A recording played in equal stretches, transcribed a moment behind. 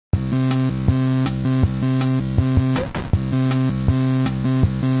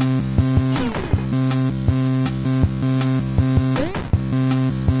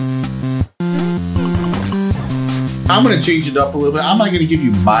I'm going to change it up a little bit. I'm not going to give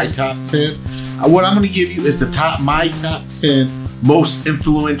you my top 10. What I'm going to give you is my top 10 most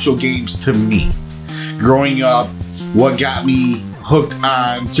influential games to me. Growing up, what got me hooked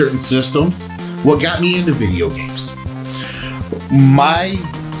on certain systems, what got me into video games. My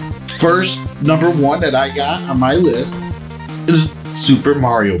first number one that I got on my list is Super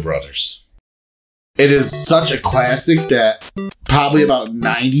Mario Brothers. It is such a classic that probably about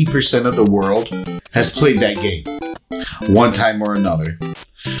 90% of the world has played that game one time or another.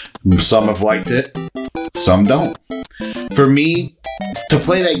 Some have liked it, some don't. For me, to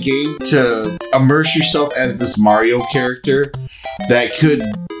play that game, to immerse yourself as this Mario character that could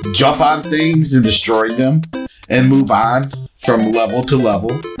jump on things and destroy them and move on from level to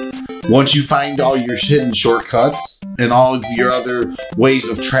level. Once you find all your hidden shortcuts and all of your other ways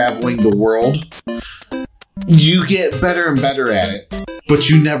of traveling the world, you get better and better at it, but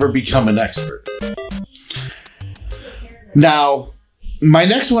you never become an expert. Now, my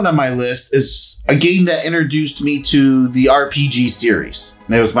next one on my list is a game that introduced me to the RPG series.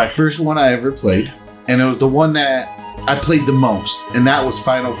 It was my first one I ever played, and it was the one that I played the most, and that was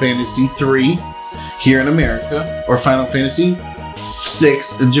Final Fantasy III here in America, or Final Fantasy VI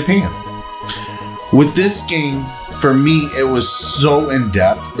in Japan. With this game, for me, it was so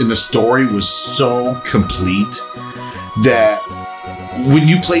in-depth, and the story was so complete that when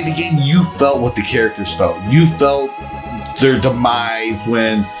you played the game, you felt what the characters felt. You felt their demise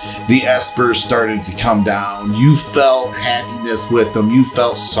when the Espers started to come down. You felt happiness with them. You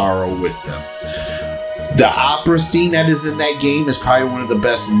felt sorrow with them. The opera scene that is in that game is probably one of the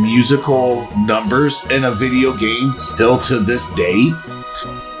best musical numbers in a video game still to this day.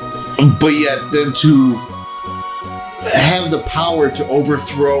 But yet then to have the power to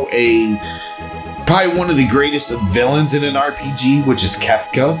overthrow probably one of the greatest villains in an RPG, which is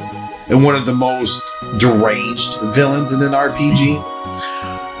Kefka, and one of the most deranged villains in an RPG.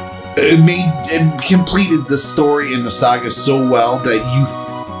 It completed the story and the saga so well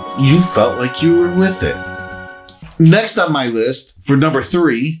that you felt like you were with it. Next on my list for number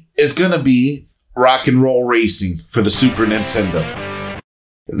 3 is gonna be Rock and Roll Racing for the Super Nintendo.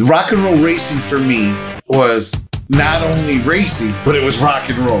 Rock and Roll Racing for me was not only racing, but it was rock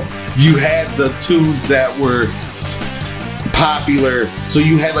and roll. You had the tunes that were popular, so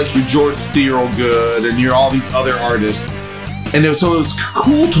you had like your George Thorogood and all these other artists, and it was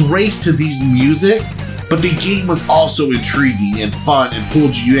cool to race to these music, but the game was also intriguing and fun and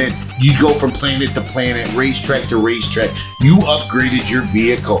pulled you in. You go from planet to planet, racetrack to racetrack. You upgraded your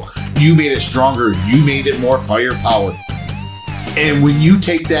vehicle, you made it stronger, you made it more firepower. And when you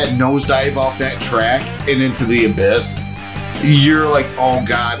take that nosedive off that track and into the abyss, you're like, oh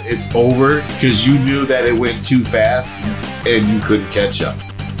God, it's over, because you knew that it went too fast and you couldn't catch up.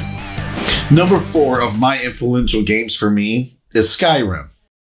 Number 4 of my influential games for me is Skyrim.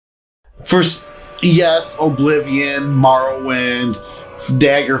 First, yes, Oblivion, Morrowind,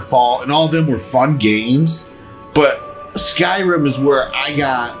 Daggerfall, and all of them were fun games, but Skyrim is where I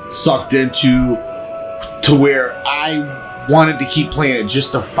got sucked into, to where I wanted to keep playing it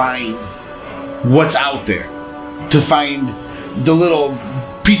just to find what's out there, to find the little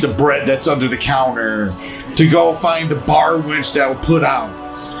piece of bread that's under the counter, to go find the bar winch that will put out.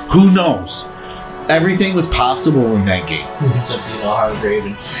 Who knows? Everything was possible in that game. Except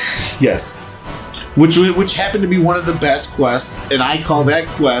Hargraven. Yes. Which happened to be one of the best quests, and I call that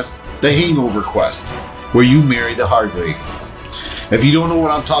quest the Hangover quest, where you marry the Hargrave. If you don't know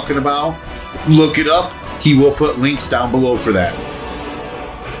what I'm talking about, look it up. He will put links down below for that.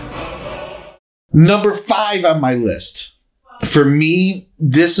 Number 5 on my list. For me,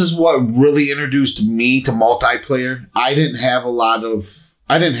 this is what really introduced me to multiplayer. I didn't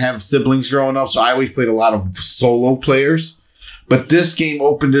have siblings growing up, so I always played a lot of solo players. But this game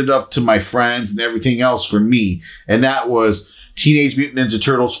opened it up to my friends and everything else for me. And that was Teenage Mutant Ninja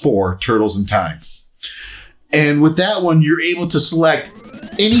Turtles 4, Turtles in Time. And with that one, you're able to select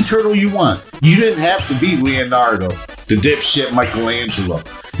any turtle you want. You didn't have to be Leonardo, the dipshit Michelangelo.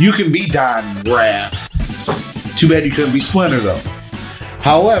 You can be Don Rath. Too bad you couldn't be Splinter though.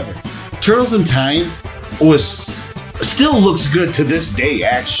 However, Turtles in Time still looks good to this day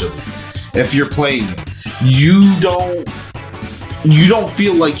actually. If you're playing it, you don't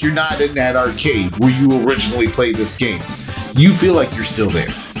feel like you're not in that arcade where you originally played this game. You feel like you're still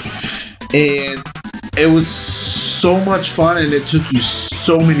there. And it was so much fun, and it took you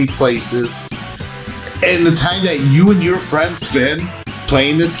so many places. And the time that you and your friends spend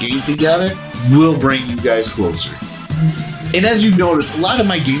playing this game together will bring you guys closer. And as you've noticed, a lot of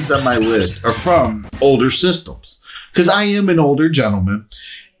my games on my list are from older systems, because I am an older gentleman,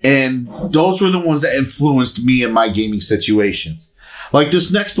 And those were the ones that influenced me in my gaming situations. Like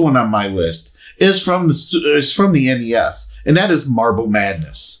this next one on my list is from the NES, and that is Marble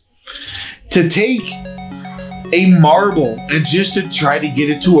Madness. To take a marble and just to try to get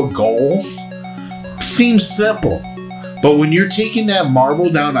it to a goal seems simple. But when you're taking that marble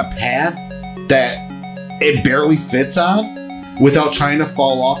down a path that it barely fits on without trying to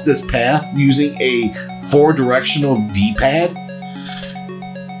fall off this path using a 4-directional D-pad,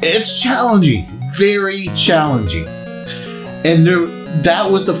 it's challenging, very challenging. And that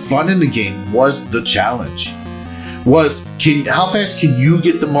was the fun in the game, was the challenge. How fast can you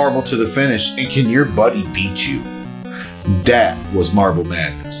get the marble to the finish, and can your buddy beat you? That was Marble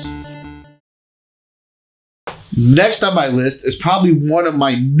Madness. Next on my list is probably one of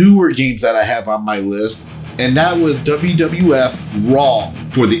my newer games that I have on my list, and that was WWF Raw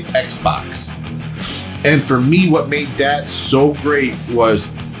for the Xbox. And for me, what made that so great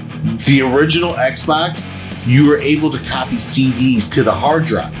was the original Xbox. You were able to copy CDs to the hard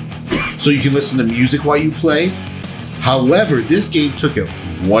drive, so you can listen to music while you play. However, this game took it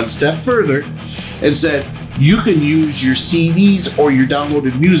one step further and said you can use your CDs or your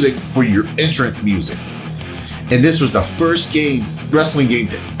downloaded music for your entrance music. And this was the first wrestling game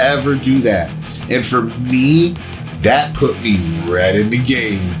to ever do that. And for me, that put me right in the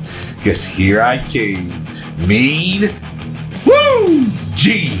game, because here I came, Mean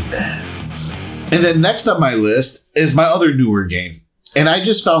Gene. And then next on my list is my other newer game. And I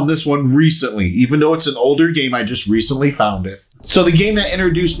just found this one recently. Even though it's an older game, I just recently found it. So the game that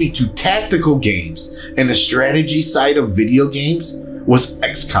introduced me to tactical games and the strategy side of video games was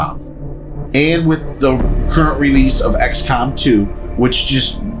XCOM. And with the current release of XCOM 2, which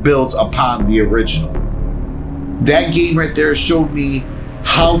just builds upon the original. That game right there showed me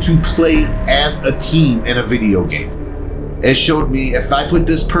how to play as a team in a video game. It showed me, if I put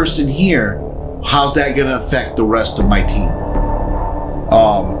this person here, how's that gonna affect the rest of my team?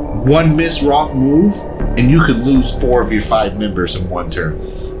 One wrong move, and you could lose 4 of your 5 members in one turn.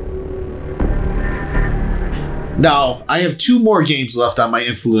 Now, I have 2 more games left on my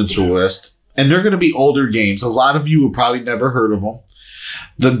influential list, and they're going to be older games. A lot of you have probably never heard of them.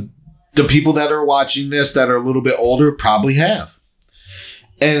 The people that are watching this that are a little bit older probably have.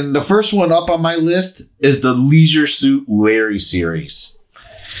 And the first one up on my list is the Leisure Suit Larry series.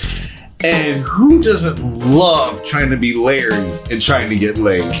 And who doesn't love trying to be Larry and trying to get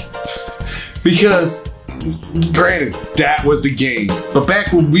laid? Because, granted, that was the game. But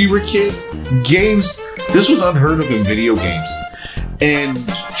back when we were kids, this was unheard of in video games. And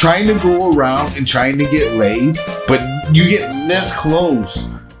trying to go around and trying to get laid, but you get this close,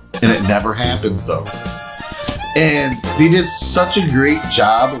 and it never happens though. And they did such a great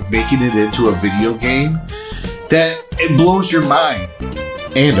job of making it into a video game that it blows your mind,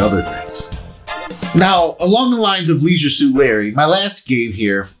 and other things. Now, along the lines of Leisure Suit Larry, my last game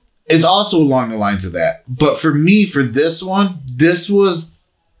here is also along the lines of that. But for me, for this one, this was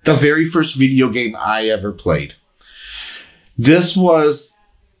the very first video game I ever played. This was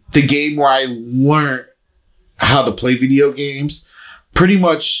the game where I learned how to play video games, pretty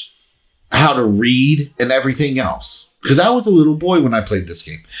much how to read and everything else. Because I was a little boy when I played this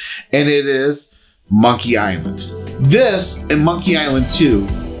game. And it is Monkey Island. This and Monkey Island 2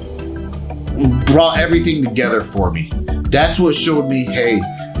 brought everything together for me. That's what showed me, hey,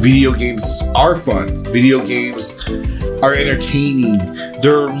 video games are fun. Video games are entertaining.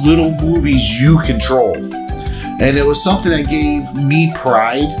 They're little movies you control. And it was something that gave me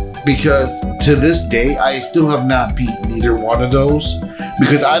pride, because to this day, I still have not beaten either one of those,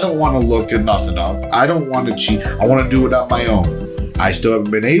 because I don't want to look at nothing up. I don't want to cheat. I want to do it on my own. I still haven't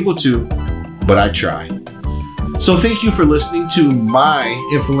been able to, but I try. So thank you for listening to my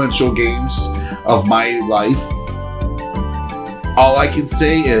influential games of my life. All I can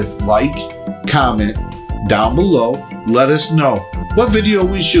say is like, comment down below. Let us know what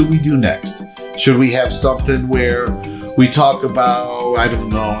video should we do next. Should we have something where we talk about, I don't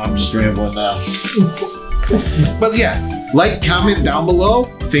know, I'm just rambling now. But yeah, like, comment down below.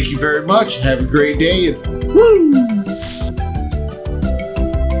 Thank you very much. Have a great day. And woo!